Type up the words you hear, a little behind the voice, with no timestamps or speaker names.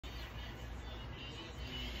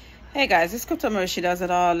Hey guys, it's Crypto Marie. She does it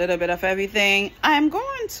all, a little bit of everything. I'm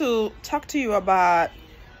going to talk to you about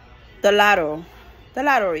the lotto, the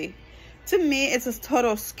lottery. To me, it's a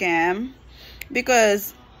total scam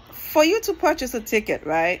because for you to purchase a ticket,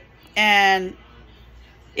 right? And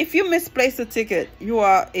if you misplace a ticket, you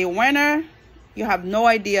are a winner. You have no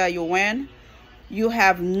idea you win. You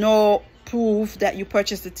have no proof that you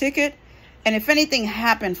purchased the ticket. And if anything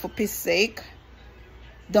happened, for peace sake,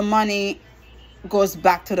 the money goes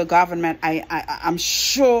back to the government. I'm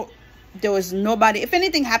sure there was nobody. If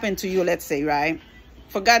anything happened to you, let's say, right,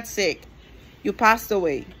 for God's sake, you passed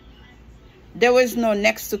away, there was no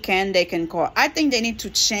next to kin they can call. I think they need to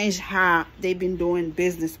change how they've been doing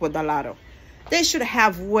business with the lotto. They should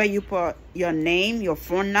have where you put your name, your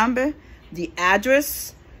phone number, the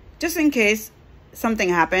address, just in case something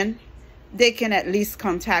happened. They can at least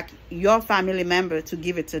contact your family member to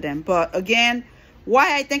give it to them. But again,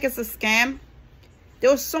 why I think it's a scam, there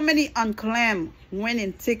were so many unclaimed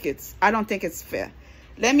winning tickets. I don't think it's fair.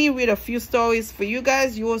 Let me read a few stories for you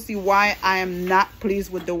guys. You will see why I am not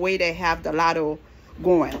pleased with the way they have the lotto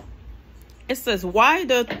going. It says, why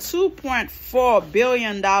the $2.4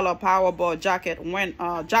 billion Powerball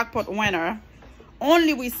jackpot winner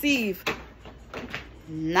only received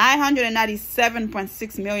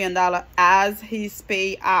 $997.6 million as his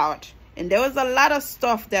payout. And there was a lot of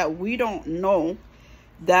stuff that we don't know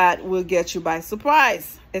that will get you by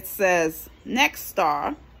surprise. It says, next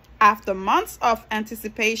star, after months of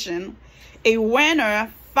anticipation, a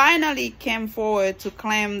winner finally came forward to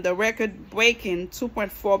claim the record-breaking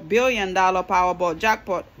 $2.4 billion Powerball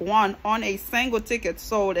jackpot won on a single ticket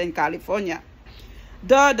sold in California.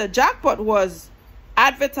 Though the jackpot was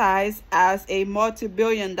advertised as a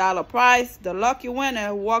multi-billion-dollar prize, the lucky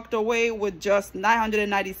winner walked away with just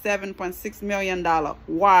 $997.6 million.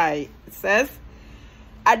 Why? It says,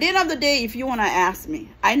 at the end of the day, if you want to ask me,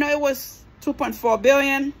 I know it was $2.4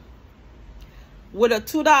 billion with a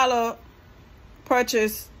 $2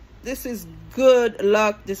 purchase. This is good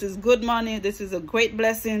luck. This is good money. This is a great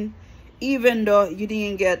blessing, even though you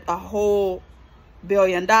didn't get a whole $1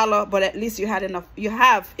 billion, but at least you had enough. You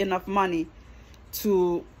have enough money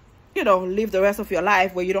to, live the rest of your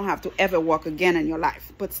life where you don't have to ever work again in your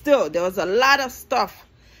life. But still, there was a lot of stuff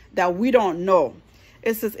that we don't know.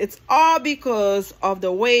 It says it's all because of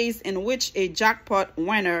the ways in which a jackpot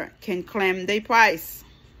winner can claim their prize.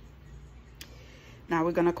 Now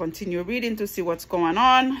we're going to continue reading to see what's going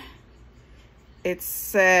on. It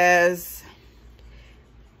says,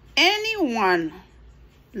 anyone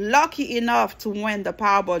lucky enough to win the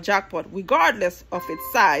Powerball jackpot, regardless of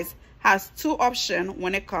its size, has two options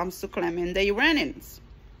when it comes to claiming their winnings.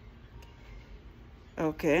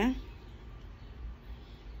 Okay.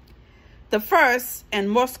 The first and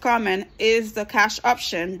most common is the cash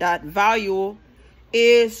option. That value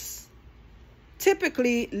is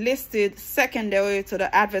typically listed secondary to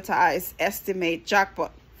the advertised estimate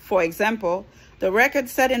jackpot. For example, the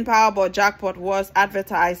record-setting Powerball jackpot was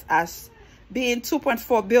advertised as being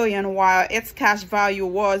 $2.4 billion, while its cash value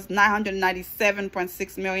was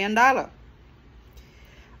 $997.6 million.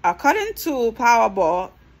 According to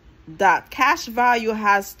Powerball, that cash value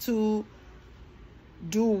has to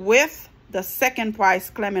do with the second prize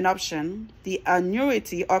claiming option, the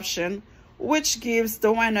annuity option, which gives the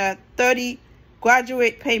winner 30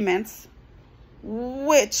 graduate payments,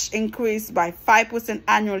 which increase by 5%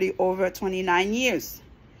 annually over 29 years.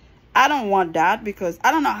 I don't want that because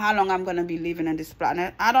I don't know how long I'm going to be living on this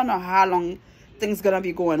planet. I don't know how long things going to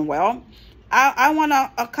be going well. I want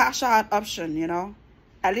a cash out option,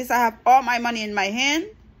 At least I have all my money in my hand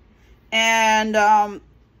and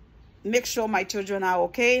make sure my children are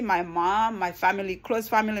okay. My mom, my family, close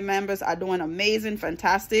family members are doing amazing,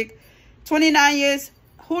 fantastic. 29 years,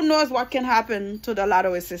 who knows what can happen to the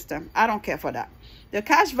lottery system? I don't care for that. The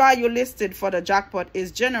cash value listed for the jackpot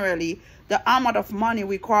is generally the amount of money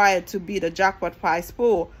required to be the jackpot prize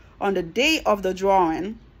pool on the day of the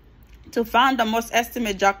drawing. To find the most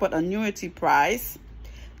estimate jackpot annuity prize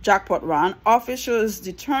jackpot round, officials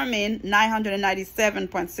determined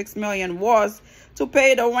 $997.6 million was to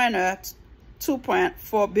pay the winner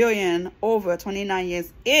 $2.4 billion over 29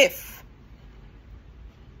 years if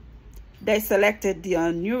they selected the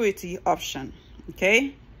annuity option.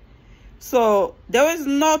 Okay, so there is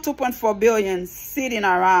no $2.4 billion sitting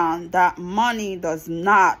around. That money does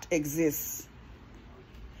not exist.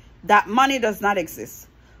 That money does not exist.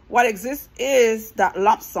 What exists is that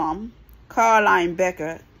lump sum. Caroline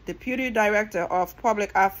Becker, Deputy Director of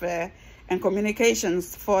Public Affairs and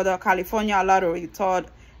Communications for the California Lottery,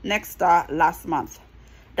 told Nexstar last month.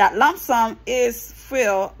 That lump sum is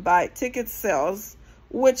filled by ticket sales,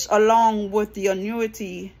 which along with the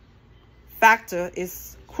annuity factor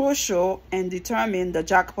is crucial in determining the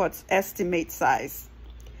jackpot's estimate size.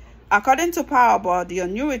 According to Powerball, the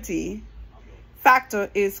annuity factor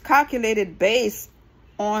is calculated based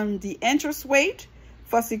on the interest rate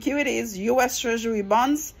for securities, U.S. Treasury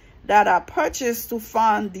bonds that are purchased to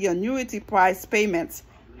fund the annuity price payments.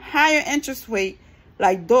 Higher interest rate,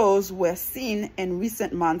 like those we're seeing in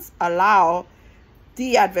recent months, allow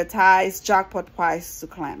the advertised jackpot price to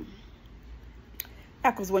climb. Yeah,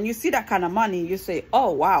 because when you see that kind of money, you say, oh,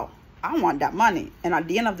 wow, I want that money. And at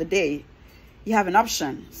the end of the day, you have an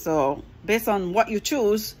option. So based on what you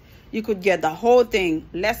choose, you could get the whole thing,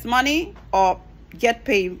 less money, or get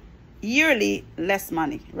paid yearly less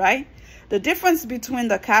money, right? The difference between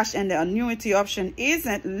the cash and the annuity option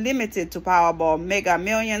isn't limited to Powerball. Mega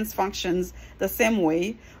Millions functions the same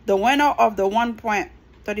way. The winner of the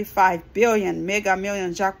 1.35 billion Mega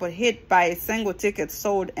Millions jackpot hit by a single ticket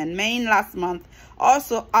sold in Maine last month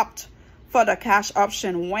also opted for the cash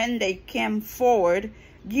option when they came forward,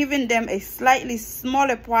 giving them a slightly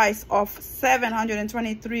smaller price of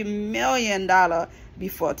 $723 million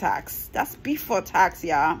before tax. That's before tax,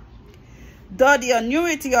 y'all. Though the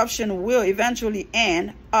annuity option will eventually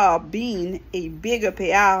end up being a bigger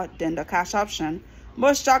payout than the cash option,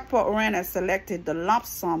 most jackpot winners selected the lump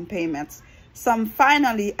sum payments. Some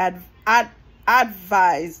finally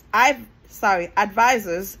advisors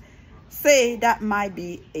say that might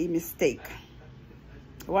be a mistake.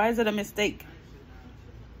 Why is it a mistake?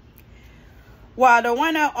 While the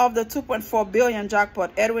winner of the 2.4 billion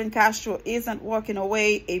jackpot, Edwin Castro, isn't walking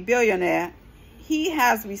away a billionaire, he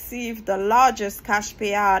has received the largest cash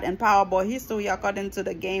payout in Powerball history according to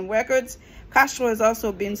the game records. Castro has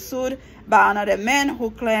also been sued by another man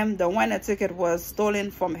who claimed the winner ticket was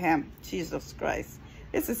stolen from him. Jesus Christ.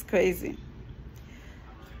 This is crazy.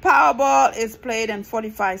 Powerball is played in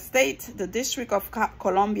 45 states, the District of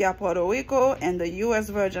Columbia, Puerto Rico, and the U.S.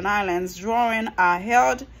 Virgin Islands. Drawings are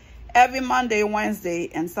held every Monday, Wednesday,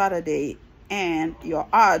 and Saturday, and your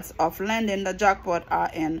odds of landing the jackpot are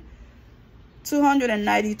in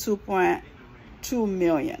 292.2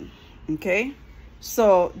 million. Okay,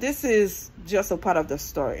 so this is just a part of the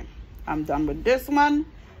story. I'm done with this one.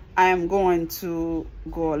 I am going to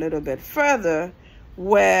go a little bit further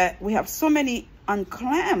where we have so many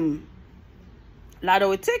unclaimed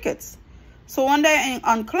lottery tickets. So when they're in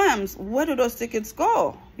unclaimed, where do those tickets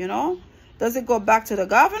go? You know, does it go back to the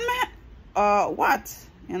government or what?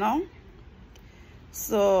 You know,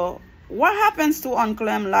 so what happens to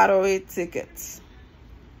unclaimed lottery tickets?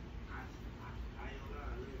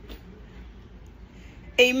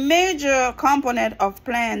 A major component of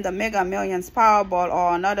playing the Mega Millions, Powerball,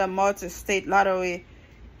 or another multi-state lottery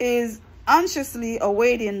is anxiously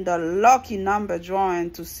awaiting the lucky number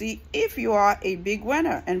drawing to see if you are a big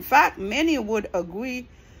winner. In fact, many would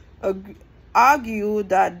argue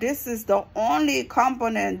that this is the only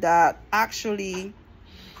component that actually...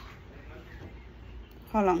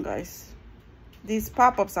 Hold on, guys. These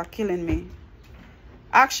pop-ups are killing me.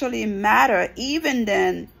 Actually matter. Even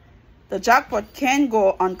then, the jackpot can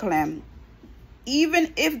go unclaimed.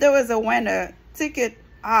 Even if there was a winner ticket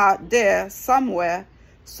out there somewhere.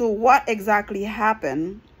 So what exactly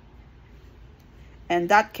happened in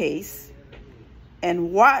that case?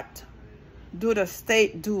 And what do the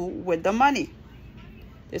state do with the money?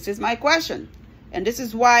 This is my question. And this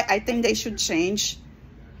is why I think they should change.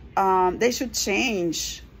 They should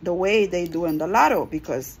change the way they do in the lotto,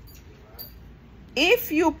 because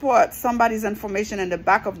if you put somebody's information in the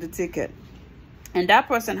back of the ticket and that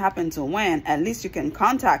person happened to win, at least you can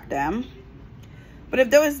contact them. But if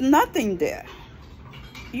there is nothing there,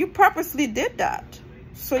 you purposely did that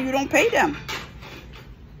so you don't pay them.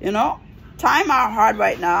 You know, times are hard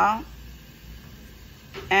right now,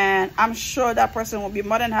 and I'm sure that person will be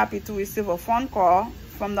more than happy to receive a phone call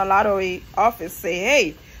from the lottery office, say,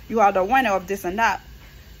 hey, you are the winner of this and that.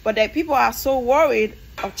 But that people are so worried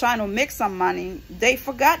of trying to make some money, they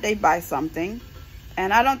forgot they buy something.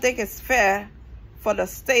 And I don't think it's fair for the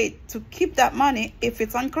state to keep that money if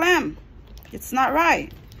it's unclaimed. It's not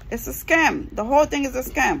right. It's a scam. The whole thing is a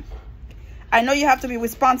scam. I know you have to be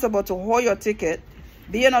responsible to hold your ticket,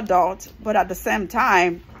 be an adult, but at the same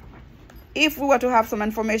time, if we were to have some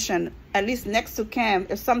information, at least next to Cam,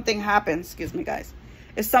 if something happens, excuse me, guys,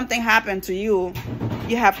 if something happened to you,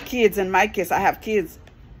 you have kids. In my case, I have kids.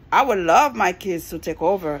 I would love my kids to take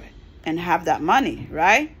over and have that money,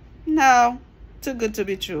 right? No, too good to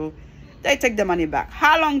be true. They take the money back.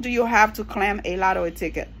 How long do you have to claim a lottery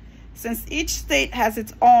ticket? Since each state has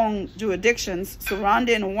its own jurisdictions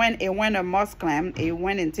surrounding when a winner must claim a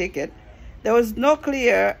winning ticket, there was no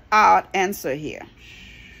clear out answer here.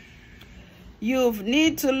 You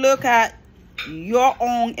need to look at your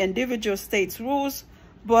own individual state's rules,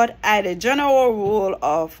 but at a general rule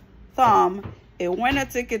of thumb, a winner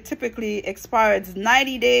ticket typically expires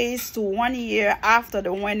 90 days to 1 year after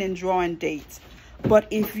the winning drawing date. But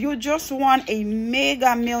if you just won a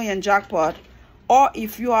Mega Million jackpot, or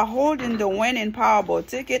if you are holding the winning Powerball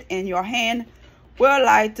ticket in your hand, we're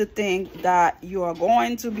like to think that you are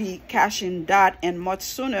going to be cashing that in much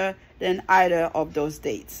sooner than either of those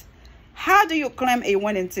dates. How do you claim a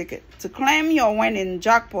winning ticket? To claim your winning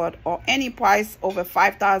jackpot or any prize over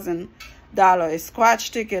 $5,000, a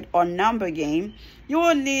scratch ticket or number game, you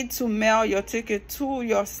will need to mail your ticket to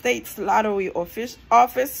your state's lottery office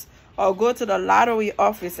or go to the lottery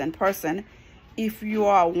office in person. If you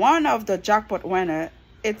are one of the jackpot winners,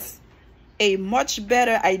 it's a much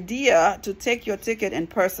better idea to take your ticket in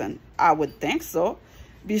person. I would think so.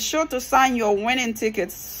 Be sure to sign your winning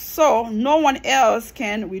tickets so no one else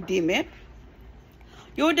can redeem it.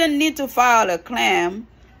 You then need to file a claim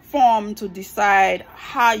form to decide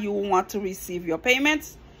how you want to receive your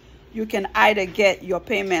payments. You can either get your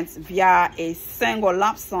payments via a single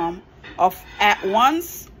lump sum of at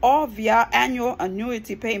once or via annual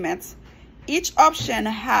annuity payments. Each option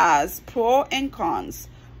has pros and cons,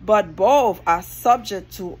 but both are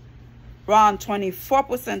subject to around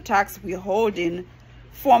 24% tax withholding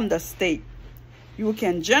from the state. You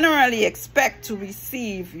can generally expect to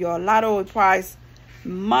receive your lottery prize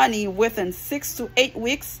money within 6 to 8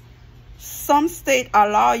 weeks. Some states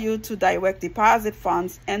allow you to direct deposit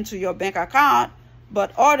funds into your bank account,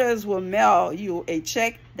 but others will mail you a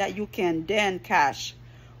check that you can then cash.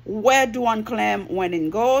 Where do unclaimed winning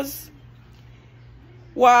goes?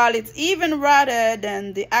 While it's even rather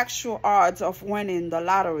than the actual odds of winning the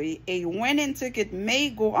lottery, a winning ticket may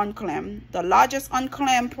go unclaimed. The largest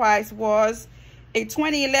unclaimed prize was a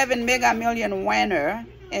 2011 Mega Million winner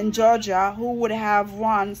in Georgia who would have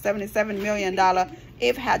won $77 million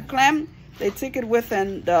if had claimed the ticket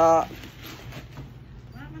within the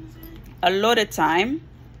allotted time.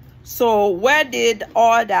 So where did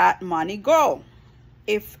all that money go?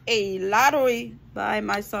 If a lottery, bye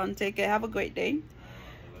my son, take care, have a great day.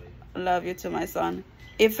 Love you too, my son.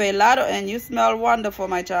 If a lottery, and you smell wonderful,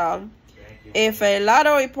 my child. If a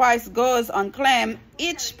lottery prize goes unclaimed,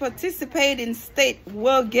 each participating state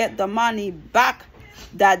will get the money back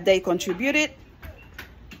that they contributed.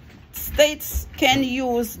 States can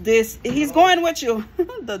use this. He's going with you.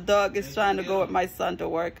 The dog is trying to go with my son to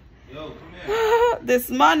work. Yo, this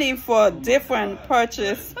money for different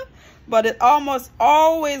purchase, but it almost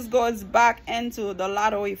always goes back into the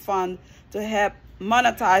lottery fund to help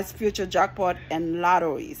monetize future jackpot and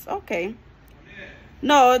lotteries. Okay.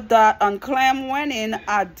 Note that unclaimed winning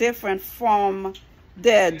are different from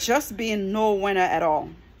there just being no winner at all.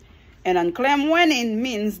 An unclaimed winning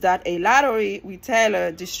means that a lottery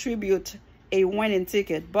retailer distributes a winning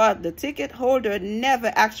ticket, but the ticket holder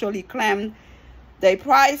never actually claimed the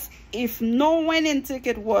prize. If no winning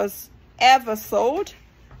ticket was ever sold,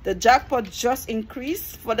 the jackpot just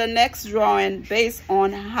increased for the next drawing based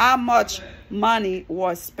on how much money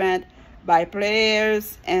was spent by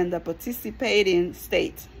players and the participating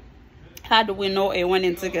state. How do we know a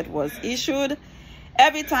winning ticket was issued?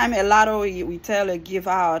 Every time a lottery retailer gives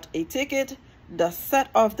out a ticket, the set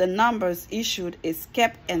of the numbers issued is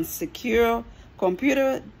kept in secure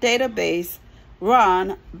computer database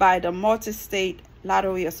run by the Multi-State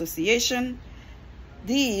Lottery Association.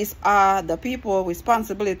 These are the people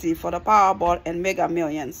responsible for the Powerball and Mega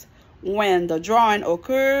Millions. When the drawing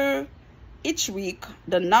occurs each week,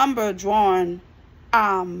 the number drawn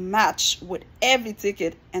are matched with every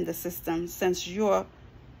ticket in the system. Since you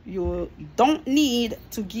don't need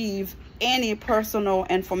to give any personal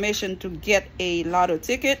information to get a lotto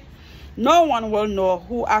ticket, no one will know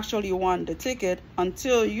who actually won the ticket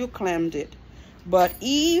until you claimed it. But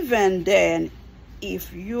even then,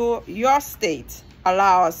 if your state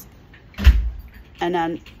allows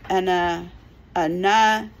anonymity,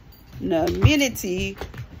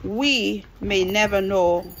 we may never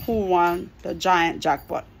know who won the giant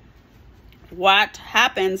jackpot. What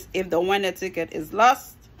happens if the winner ticket is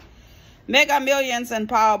lost? Mega Millions and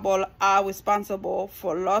Powerball are responsible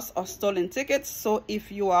for lost or stolen tickets, so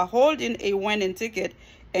if you are holding a winning ticket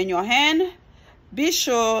in your hand, be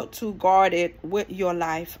sure to guard it with your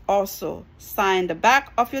life. Also, sign the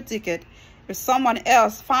back of your ticket. If someone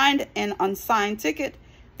else finds an unsigned ticket,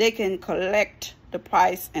 they can collect the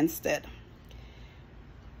price instead.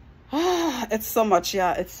 It's so much,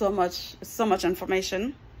 yeah, it's so much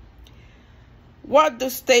information. What do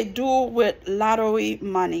states do with lottery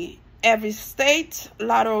money? Every state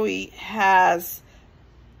lottery has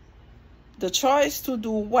the choice to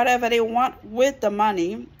do whatever they want with the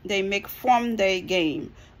money they make from their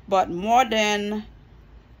game. But more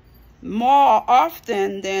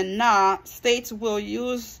often than not, states will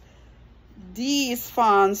use these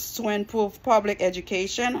funds to improve public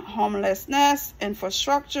education, homelessness,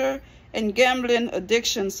 infrastructure, and gambling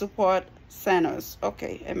addiction support centers.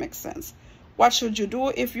 Okay, it makes sense. What should you do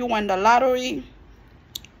if you win the lottery?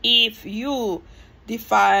 If you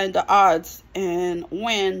defy the odds and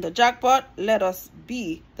win the jackpot, let us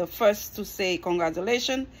be the first to say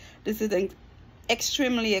congratulations. This is an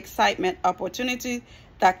extremely exciting opportunity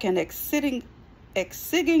that can exceedingly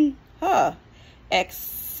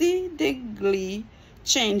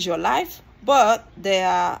change your life, but there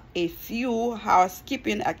are a few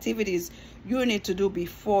housekeeping activities you need to do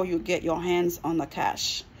before you get your hands on the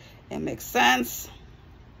cash. It makes sense.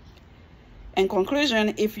 In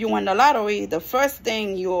conclusion, if you win the lottery, the first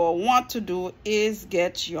thing you'll want to do is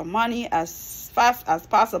get your money as fast as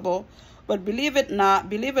possible. But believe it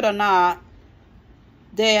or not,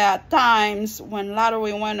 there are times when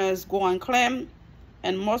lottery winners go unclaimed.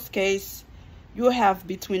 In most cases, you have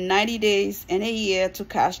between 90 days and a year to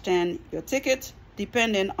cash in your ticket,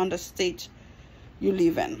 depending on the state you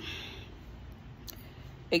live in.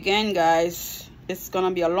 Again, guys, it's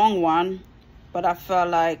gonna be a long one, but I felt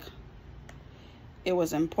like it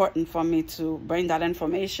was important for me to bring that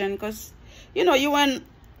information, because you know, you in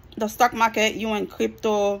the stock market, you in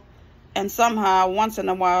crypto, and somehow once in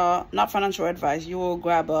a while, not financial advice, you will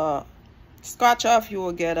grab a scratch off, you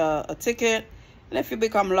will get a ticket, and if you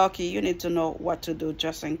become lucky, you need to know what to do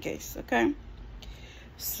just in case. Okay,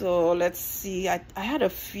 so let's see. I had a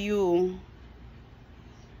few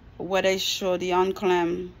where they show the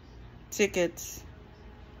unclaimed tickets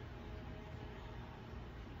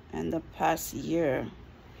in the past year.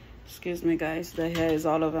 Excuse me, guys, the hair is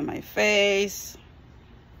all over my face.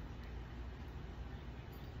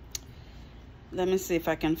 Let me see if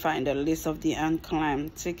I can find a list of the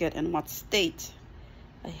unclaimed ticket in what state.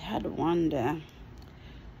 I had one there.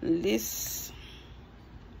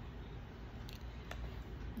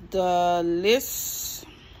 The list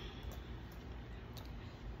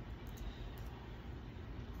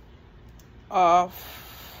of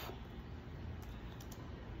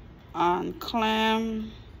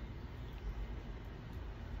unclaimed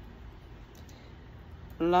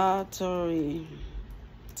lottery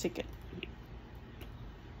ticket.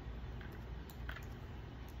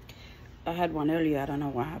 I had one earlier. I don't know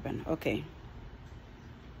what happened. Okay.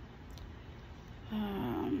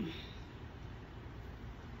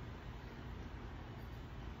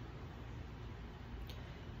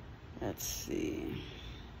 Let's see.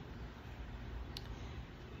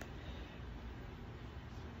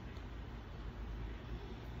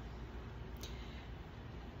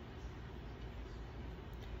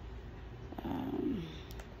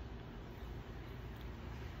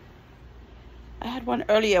 I had one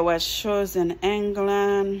earlier where it shows in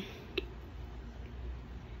England.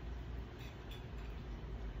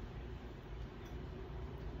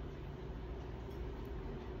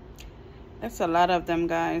 That's a lot of them,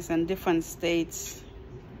 guys, in different states.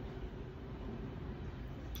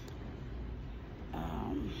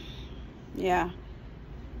 Yeah,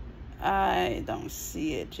 I don't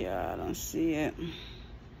see it. Yeah, I don't see it.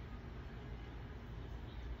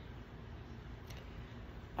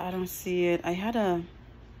 I don't see it. I had a...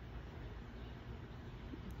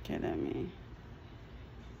 Okay, let me...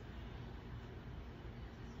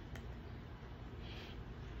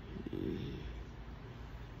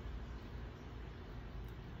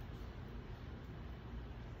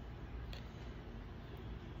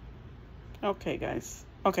 Okay, guys.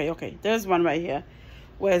 Okay. There's one right here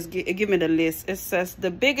where it's give me the list. It says the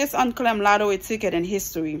biggest unclaimed lottery ticket in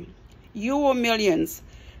history. Euro millions.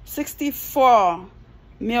 64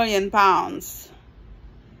 million pounds.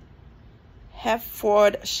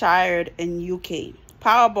 Hertfordshire in UK.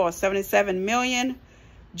 Powerball 77 million.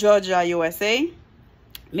 Georgia, USA.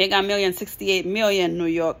 Mega Million 68 million. New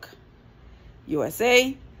York,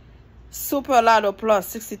 USA. Super Lotto Plus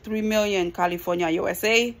 63 million. California,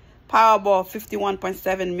 USA. Powerball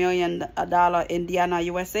 $51.7 million Indiana,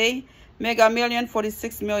 USA. Mega Million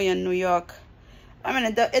 46 million New York. I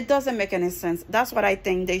mean, it doesn't make any sense. That's what I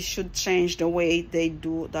think they should change the way they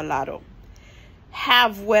do the lotto.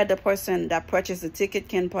 Have where the person that purchased the ticket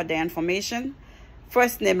can put their information,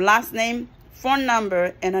 first name, last name, phone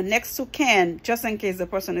number, and a next to kin, just in case the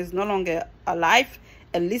person is no longer alive.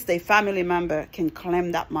 At least a family member can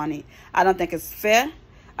claim that money. I don't think it's fair.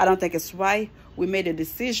 I don't think it's right. We made a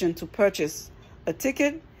decision to purchase a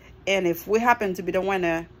ticket, and if we happen to be the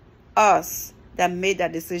winner, us that made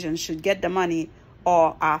that decision should get the money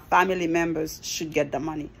or our family members should get the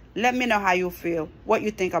money. Let me know how you feel, what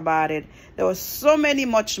you think about it. There was so many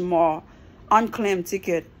much more unclaimed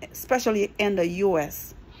tickets, especially in the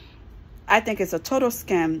US. I think it's a total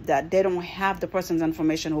scam that they don't have the person's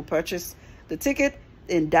information who purchased the ticket,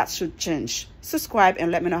 and that should change. Subscribe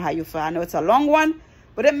and let me know how you feel. I know it's a long one,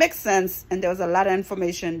 but it makes sense, and there's a lot of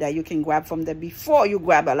information that you can grab from there before you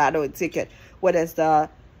grab a lotto ticket, whether it's the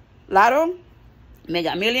lotto,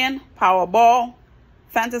 Mega Million, Powerball,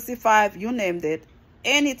 Fantasy 5, you named it,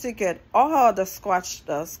 any ticket, or the scratch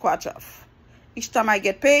off. Each time I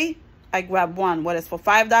get paid, I grab one, whether it's for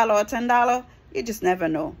 $5 or $10, you just never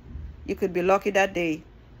know. You could be lucky that day.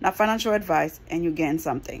 Not financial advice, and you gain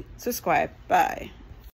something. Subscribe. Bye.